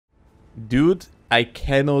Dude, I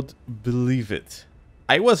cannot believe it.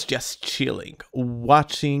 I was just chilling,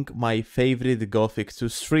 watching my favorite Gothic 2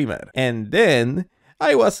 streamer, and then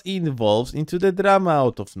I was involved into the drama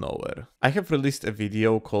out of nowhere. I have released a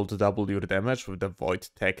video called Double Your Damage with the Void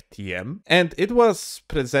Tech TM, and it was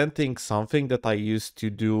presenting something that I used to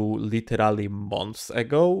do literally months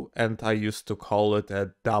ago, and I used to call it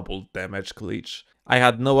a double damage glitch. I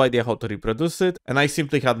had no idea how to reproduce it, and I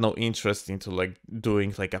simply had no interest into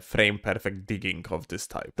doing a frame perfect digging of this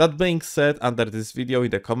type. That being said, under this video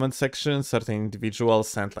in the comment section, certain individual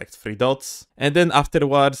sent 3 dots, and then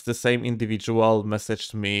afterwards the same individual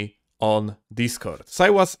messaged me on Discord. So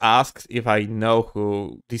I was asked if I know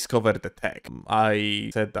who discovered the tech.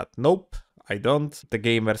 I said that nope, I don't. The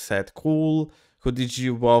gamer said cool. Who did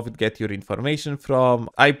you both get your information from?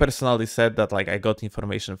 I personally said that I got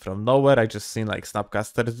information from nowhere. I just seen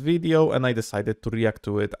Snapcaster's video and I decided to react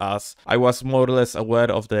to it as I was more or less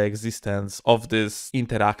aware of the existence of this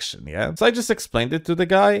interaction, yeah? So I just explained it to the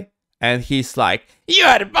guy and he's like, "You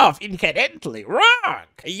are both inherently wrong.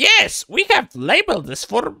 Yes, we have labeled this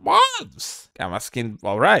for months." I'm asking,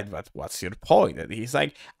 alright, but what's your point? And he's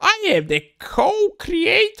like, "I am the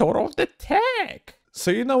co-creator of the tech." So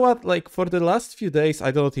you know what, for the last few days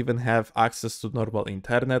I don't even have access to normal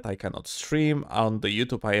internet, I cannot stream. On the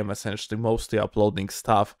YouTube I am essentially mostly uploading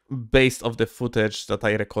stuff based off the footage that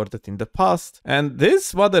I recorded in the past. And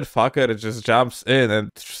this motherfucker just jumps in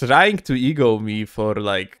and trying to ego me for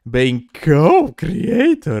being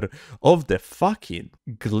co-creator of the fucking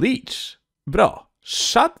glitch. Bro,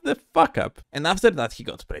 shut the fuck up. And after that he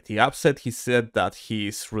got pretty upset. He said that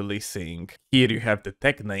he's releasing, here you have the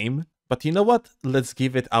tech name. But you know what? Let's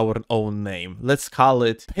give it our own name. Let's call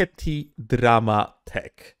it Petty Drama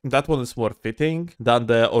Tech. That one is more fitting than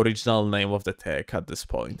the original name of the tech at this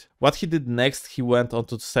point. What he did next, he went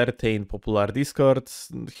onto certain popular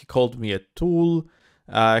Discords. He called me a tool.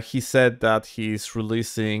 He said that he's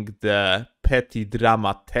releasing the Petty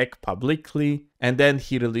Drama Tech publicly. And then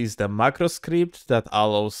he released a macro script that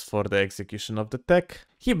allows for the execution of the tech.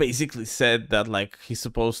 He basically said that he's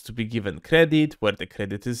supposed to be given credit where the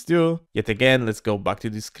credit is due. Yet again, let's go back to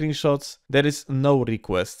the screenshots. There is no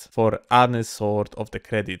request for any sort of the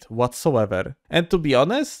credit whatsoever. And to be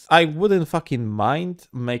honest, I wouldn't fucking mind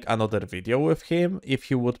make another video with him if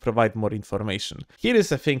he would provide more information. Here is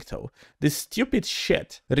the thing though. This stupid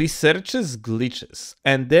shit researches glitches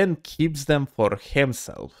and then keeps them for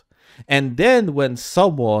himself. And then when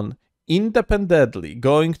someone independently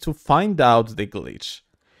going to find out the glitch,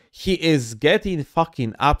 he is getting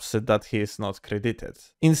fucking upset that he is not credited.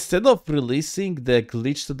 Instead of releasing the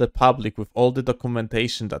glitch to the public with all the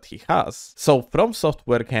documentation that he has, so From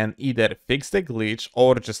Software can either fix the glitch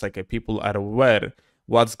or just people are aware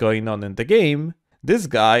what's going on in the game, this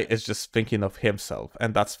guy is just thinking of himself,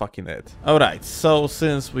 and that's fucking it. Alright, so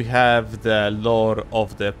since we have the lore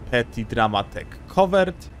of the Petty Drama Tech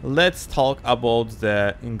covered, let's talk about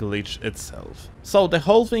the glitch itself. So the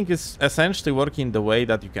whole thing is essentially working the way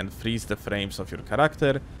that you can freeze the frames of your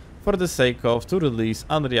character for the sake of to release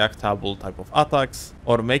unreactable type of attacks,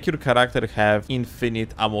 or make your character have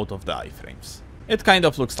infinite amount of the iframes. It kind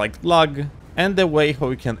of looks like lag, and the way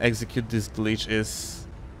how you can execute this glitch is...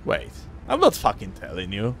 wait. I'm not fucking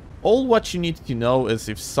telling you. All what you need to know is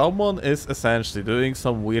if someone is essentially doing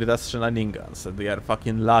some weird ass shenanigans and they are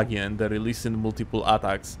fucking lagging and they're releasing multiple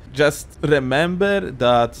attacks, just remember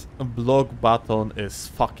that block button is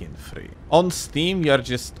fucking free. On Steam, you are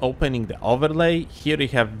just opening the overlay. Here you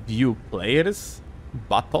have view players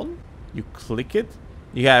button. You click it.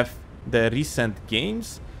 You have the recent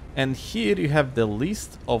games. And here you have the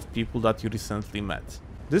list of people that you recently met.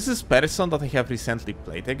 This is person that I have recently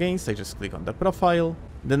played against. I just click on the profile,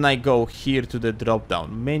 then I go here to the drop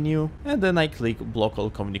down menu, and then I click block all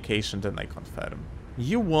communication, then I confirm.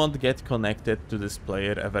 You won't get connected to this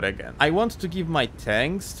player ever again. I want to give my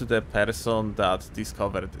thanks to the person that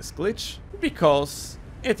discovered this glitch, because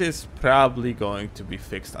it is probably going to be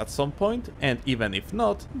fixed at some point, and even if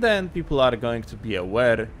not, then people are going to be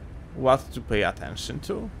aware what to pay attention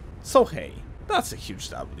to. So hey. That's a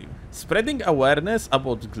huge W. Spreading awareness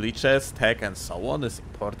about glitches, tech and so on is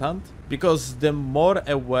important, because the more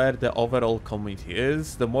aware the overall community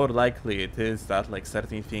is, the more likely it is that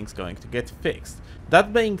certain things going to get fixed.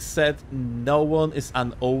 That being said, no one is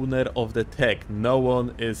an owner of the tech, no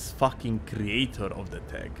one is fucking creator of the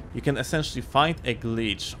tech. You can essentially find a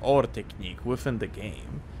glitch or technique within the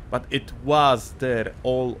game, but it was there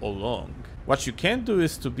all along. What you can do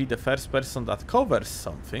is to be the first person that covers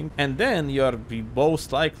something, and then you'll be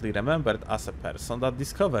most likely remembered as a person that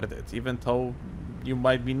discovered it, even though you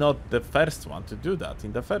might be not the first one to do that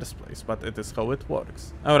in the first place, but it is how it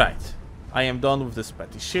works. Alright, I am done with this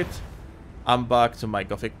petty shit. I'm back to my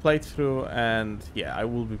Gothic playthrough, and yeah, I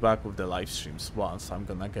will be back with the live streams once I'm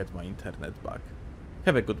gonna get my internet back.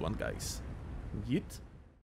 Have a good one, guys. Yeet.